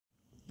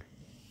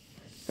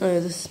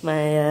This is my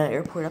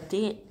airport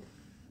update,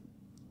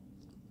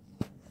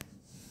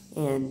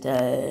 and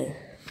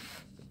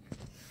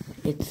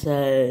it's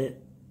there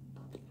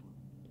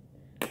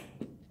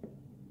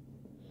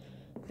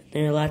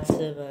are lots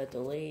of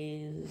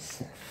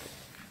delays,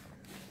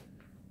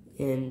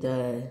 and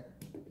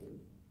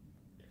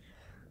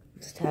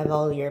just have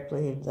all the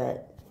airplanes some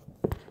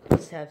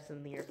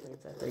of the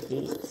airplanes at their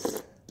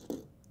gates.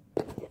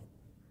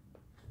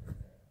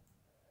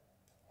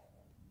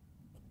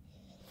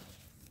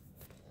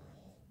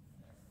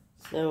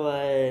 So,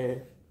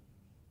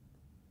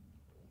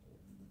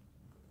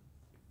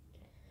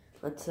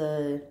 let's,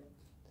 start.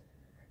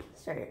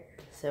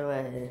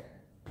 So,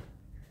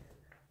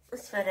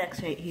 this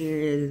FedEx right here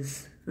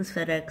is, this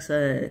FedEx,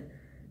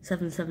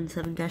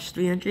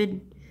 777-300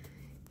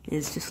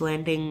 is just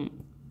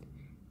landing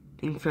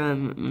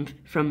from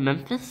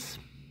Memphis.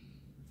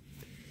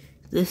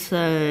 This,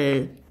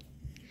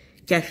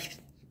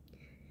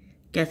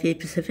 Cathay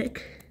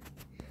Pacific,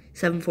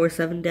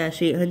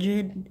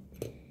 747-800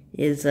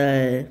 is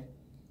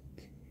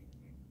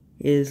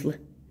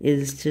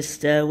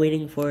just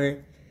waiting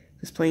for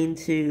this plane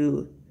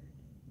to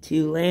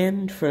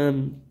land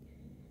from,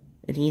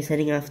 and he's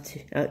heading out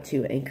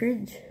to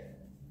Anchorage.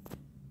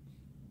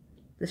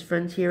 This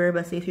Frontier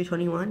Airbus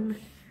A321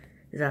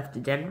 is off to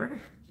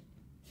Denver.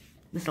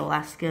 This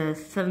Alaska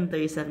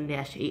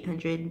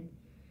 737-800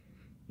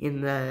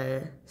 in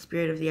the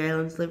Spirit of the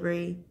Islands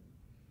livery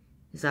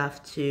is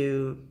off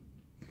to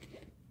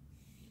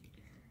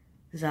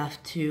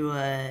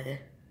Kauai.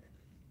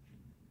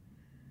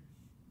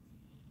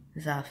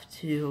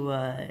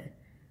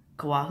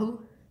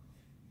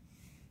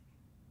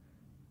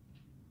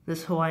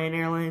 This Hawaiian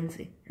Airlines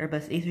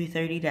Airbus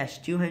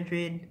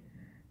A330-200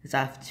 is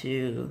off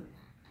to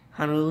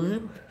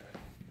Honolulu.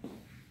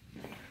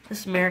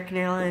 This American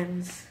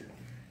Airlines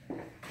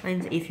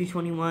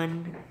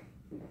A321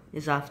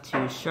 is off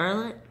to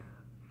Charlotte.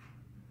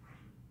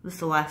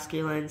 This Alaska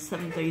Airlines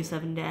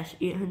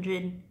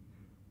 737-800,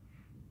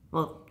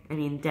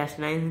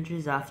 -900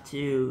 is off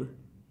to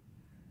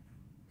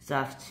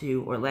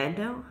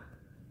Orlando.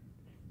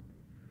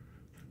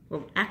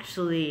 Well,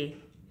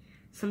 actually,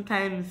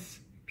 sometimes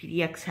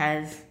PDX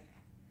has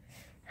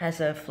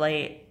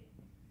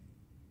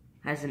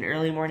an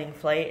early morning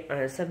flight on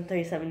a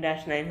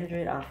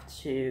 737-900 off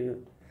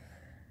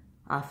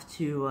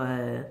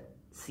to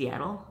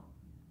Seattle.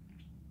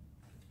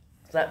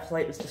 So that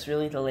flight was just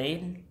really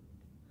delayed.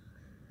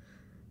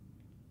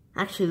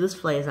 Actually, this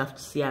flight is off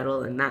to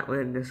Seattle, and that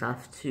one is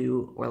off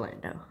to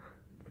Orlando.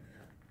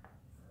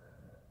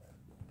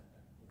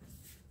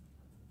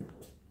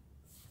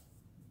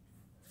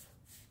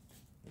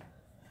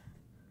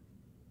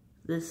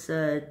 This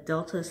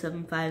Delta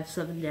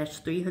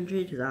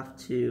 757-300 is off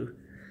to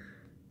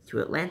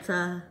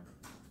Atlanta.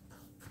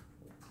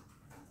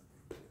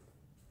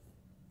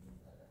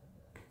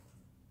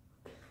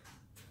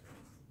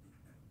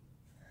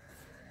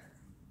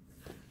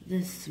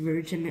 This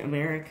Virgin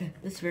America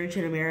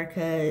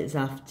is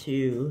off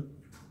to,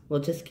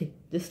 just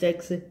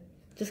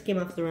came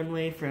off the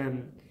runway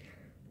from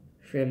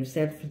San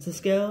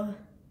Francisco.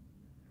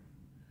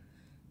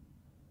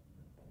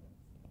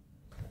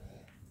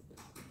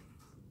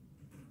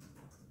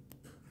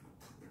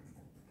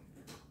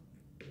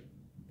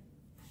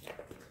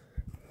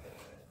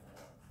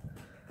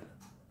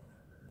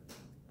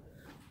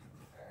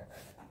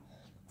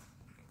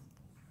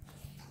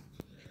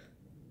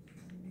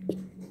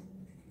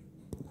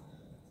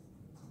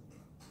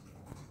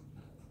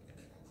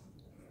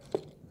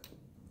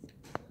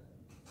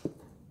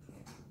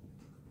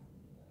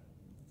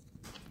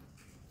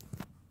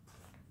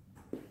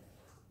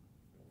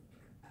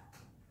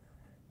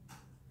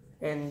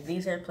 And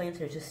these airplanes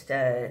are just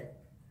Boeing,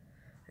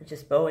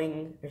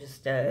 or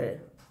just new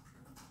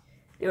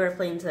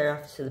airplanes that are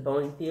off to the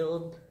Boeing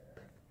field.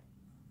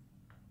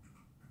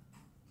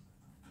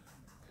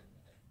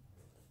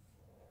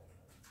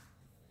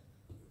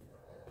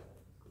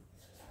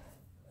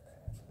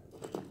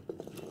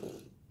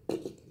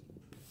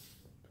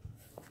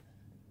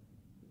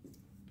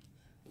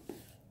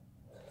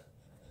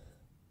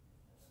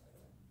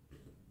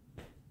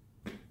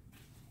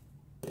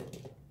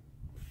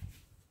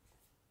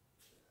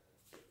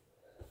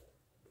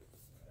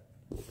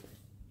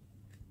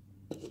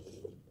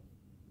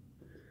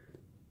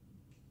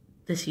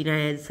 This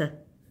United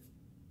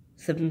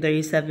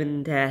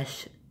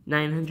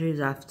 737-900 is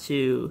off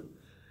to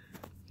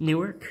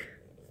Newark.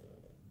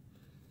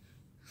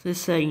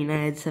 This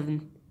United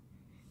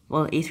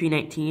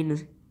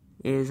A319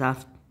 is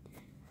off,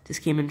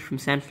 just came in from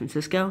San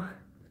Francisco.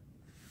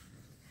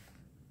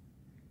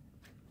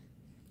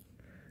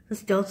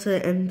 This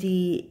Delta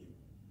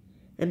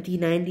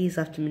MD-90 is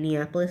off to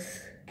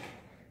Minneapolis.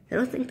 I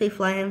don't think they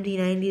fly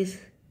MD-90s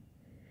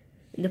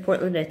into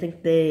Portland. I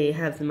think they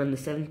have them on the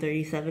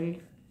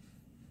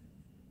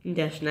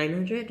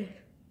 737-900.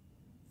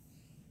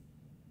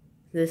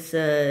 This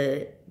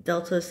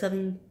Delta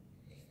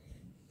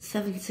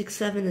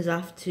 767 is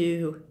off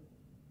to,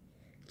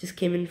 just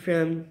came in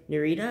from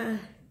Narita.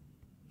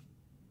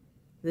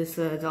 This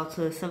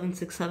Delta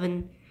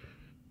 767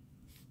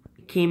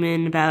 came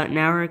in about an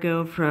hour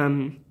ago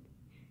from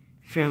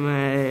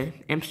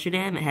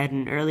Amsterdam. It had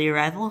an early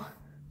arrival.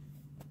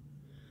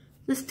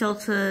 This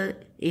Delta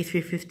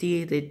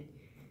A350,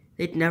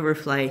 they'd never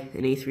fly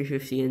an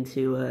A350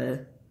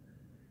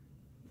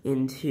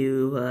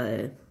 into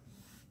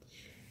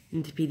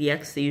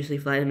PDX. They usually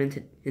fly them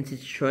into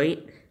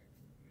Detroit.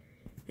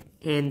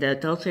 And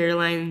Delta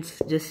Airlines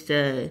just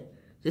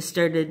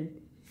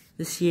started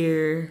this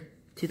year,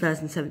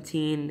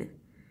 2017,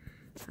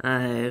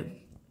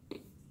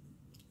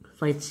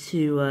 flights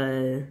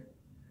to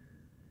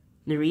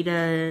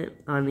Narita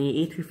on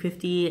the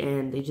A350,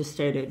 and they just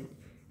started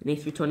an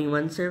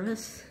A321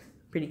 service.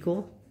 Pretty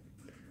cool.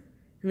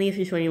 And the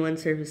A321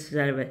 service is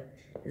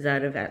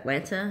out of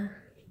Atlanta.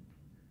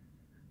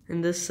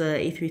 And this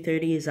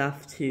A330 is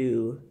off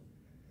to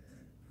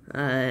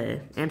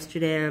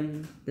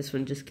Amsterdam. This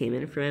one just came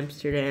in from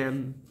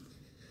Amsterdam.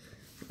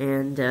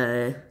 And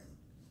the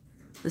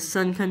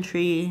Sun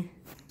Country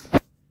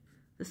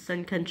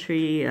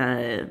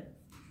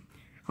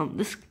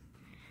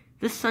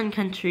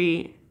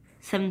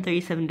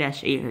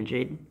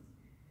 737-800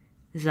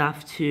 is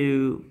off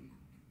to,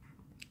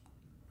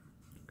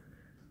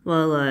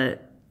 well,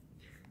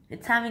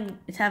 it's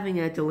having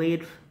a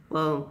delayed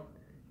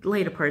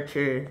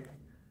departure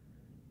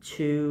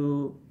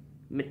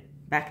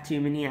back to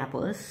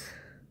Minneapolis.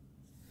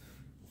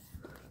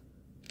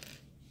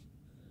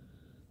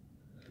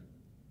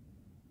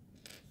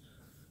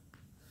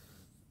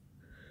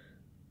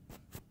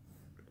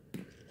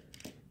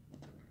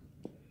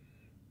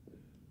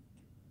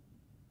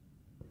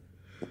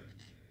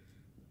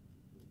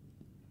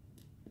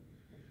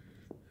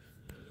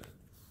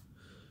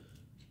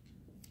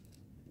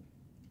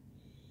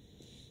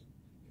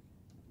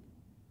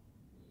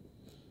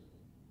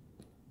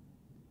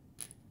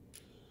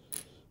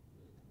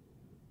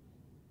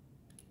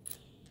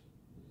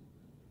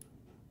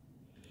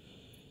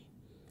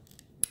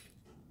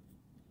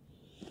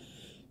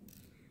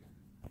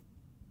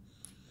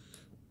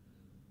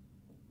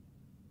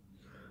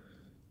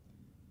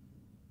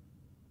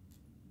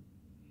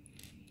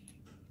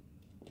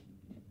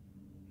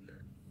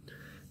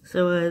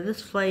 So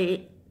this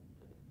flight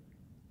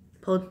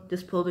pulled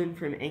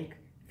in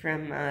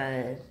from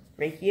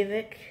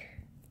Reykjavik,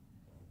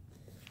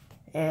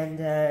 and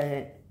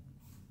it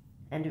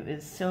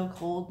was so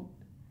cold.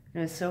 It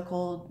was so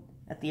cold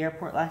at the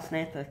airport last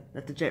night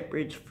that the jet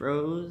bridge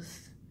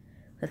froze.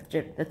 That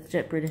the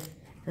jet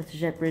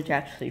bridge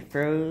actually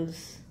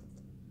froze.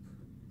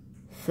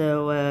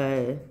 So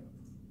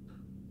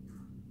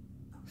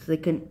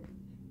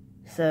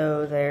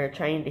they're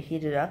trying to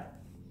heat it up.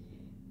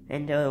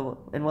 And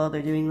while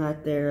they're doing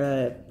that,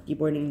 they're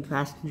deboarding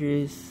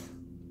passengers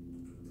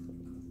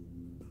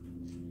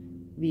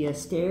via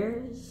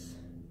stairs.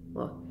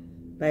 Well,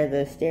 by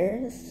the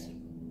stairs.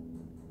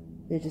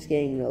 They're just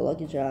getting the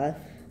luggage off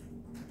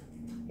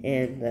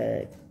and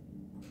the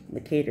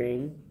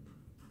catering.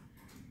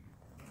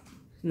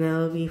 And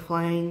they'll be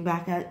flying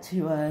back out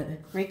to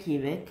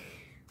Reykjavik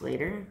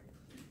later.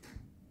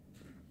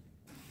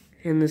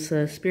 And this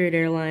Spirit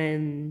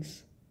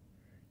Airlines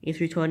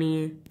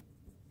A320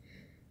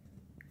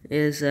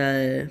 is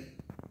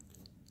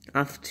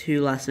off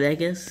to Las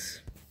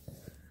Vegas.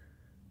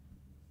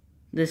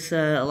 This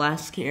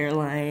Alaska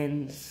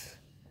Airlines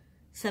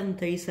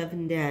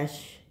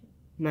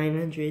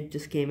 737-900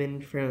 just came in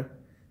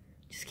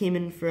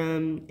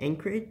from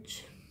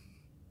Anchorage.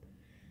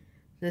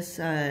 This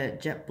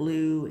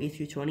JetBlue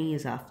A320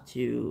 is off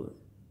to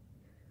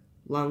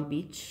Long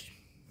Beach.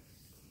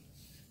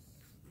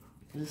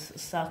 This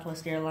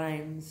Southwest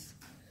Airlines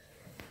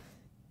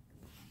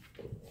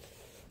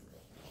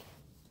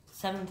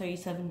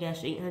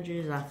 737-800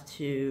 is off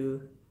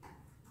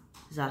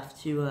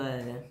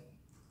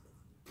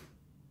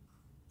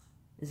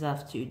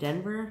to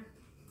Denver.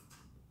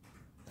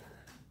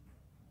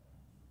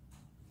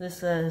 This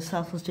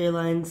Southwest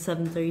Airlines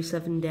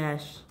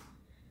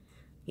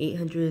 737-800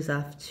 is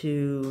off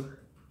to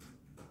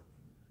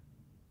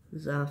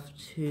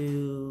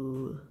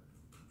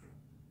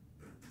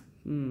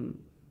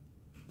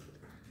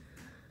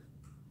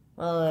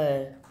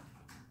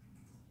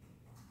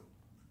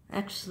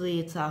actually,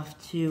 it's off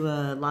to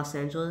Los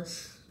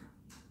Angeles.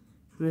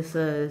 This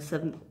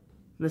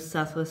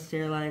Southwest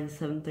Airlines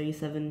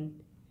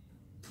 737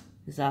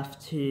 is off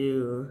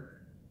to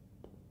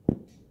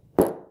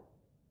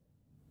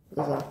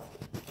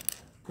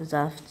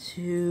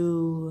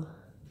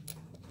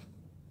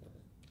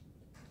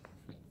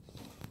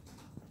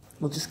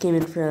just came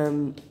in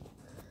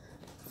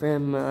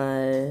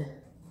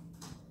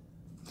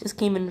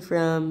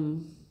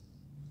from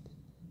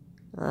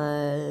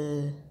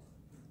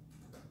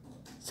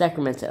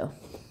Sacramento.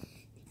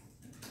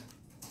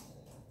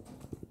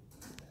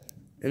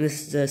 And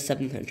this is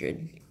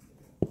 700.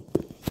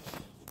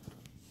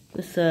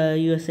 This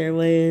US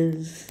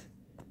Airways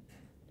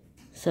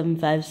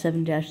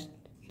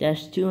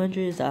 757-200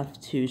 is off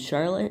to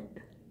Charlotte.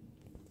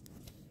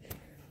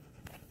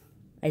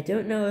 I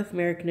don't know if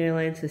American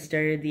Airlines has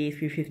started the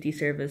A350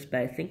 service, but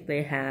I think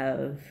they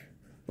have.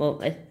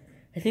 Well, I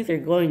think they're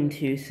going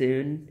to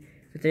soon,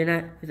 but they're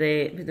not.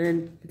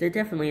 They're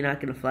definitely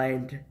not going to fly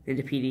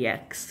into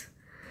PDX.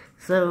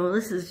 So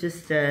this is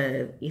just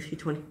an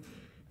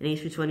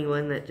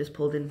A321 that just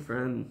pulled in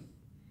from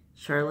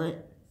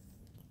Charlotte.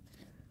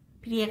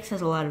 PDX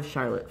has a lot of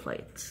Charlotte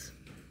flights.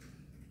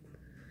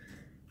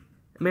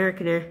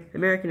 American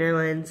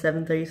Airlines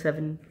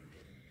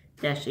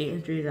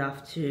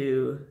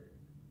 737-800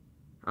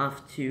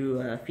 off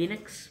to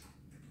Phoenix.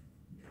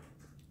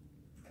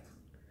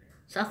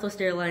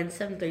 Southwest Airlines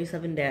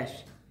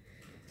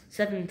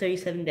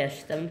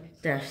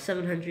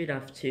 737-700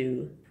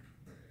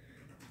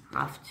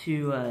 off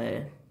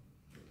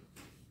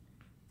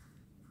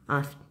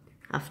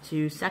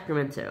to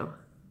Sacramento.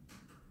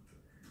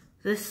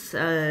 This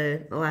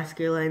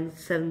Alaska Airlines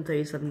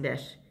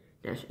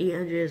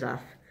 737-800 is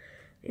off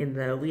in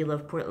the We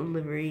Love Portland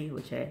livery,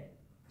 which I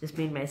just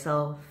made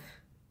myself.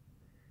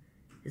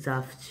 Is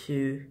off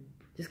to,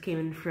 just came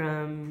in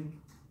from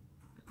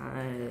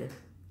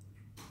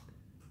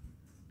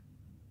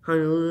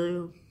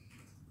Honolulu.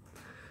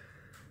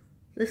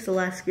 This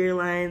Alaska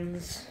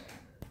Airlines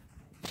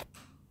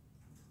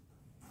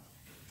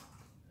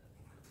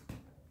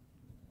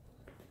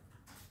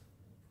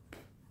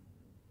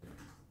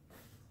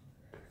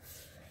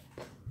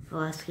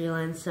Alaska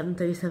Airlines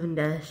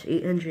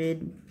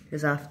 737-800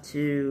 is off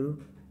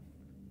to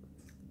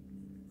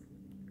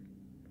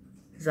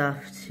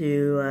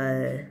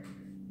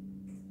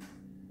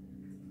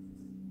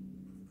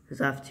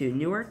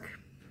Newark.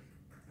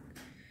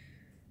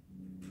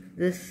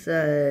 This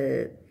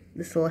Alaska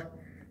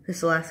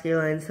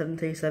Airlines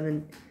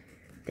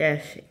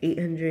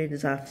 737-800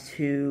 is off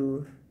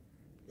to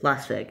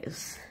Las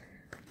Vegas.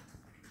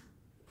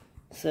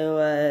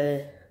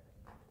 So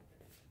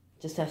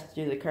just have to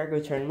do the cargo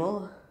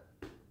terminal.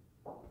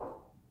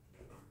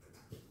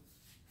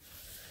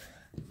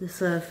 This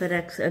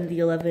FedEx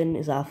MD-11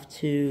 is off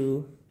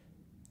to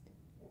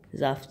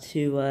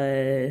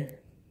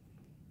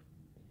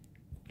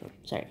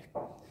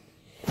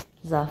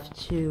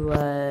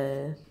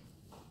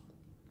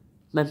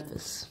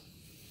Memphis.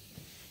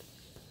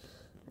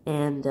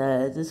 And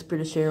this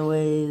British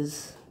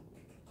Airways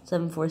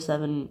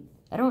 747.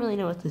 I don't really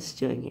know what this is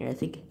doing here. I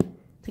think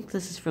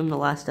this is from the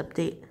last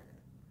update.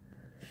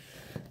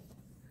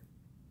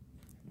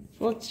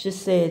 Let's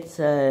just say it's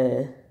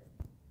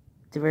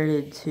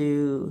diverted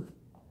to.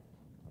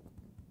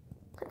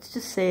 Let's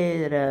just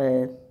say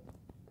that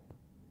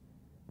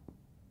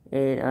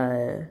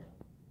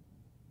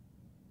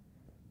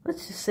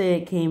let's just say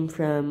it came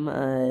from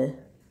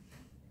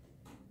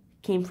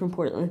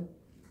Portland.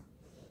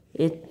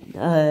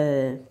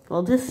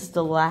 Well, this is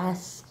the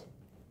last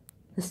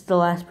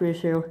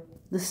British Airways.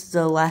 This is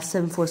the last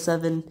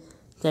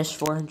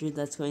 747-400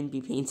 that's going to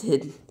be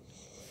painted.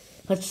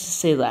 Let's just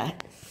say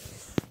that.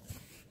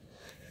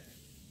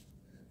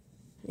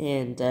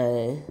 And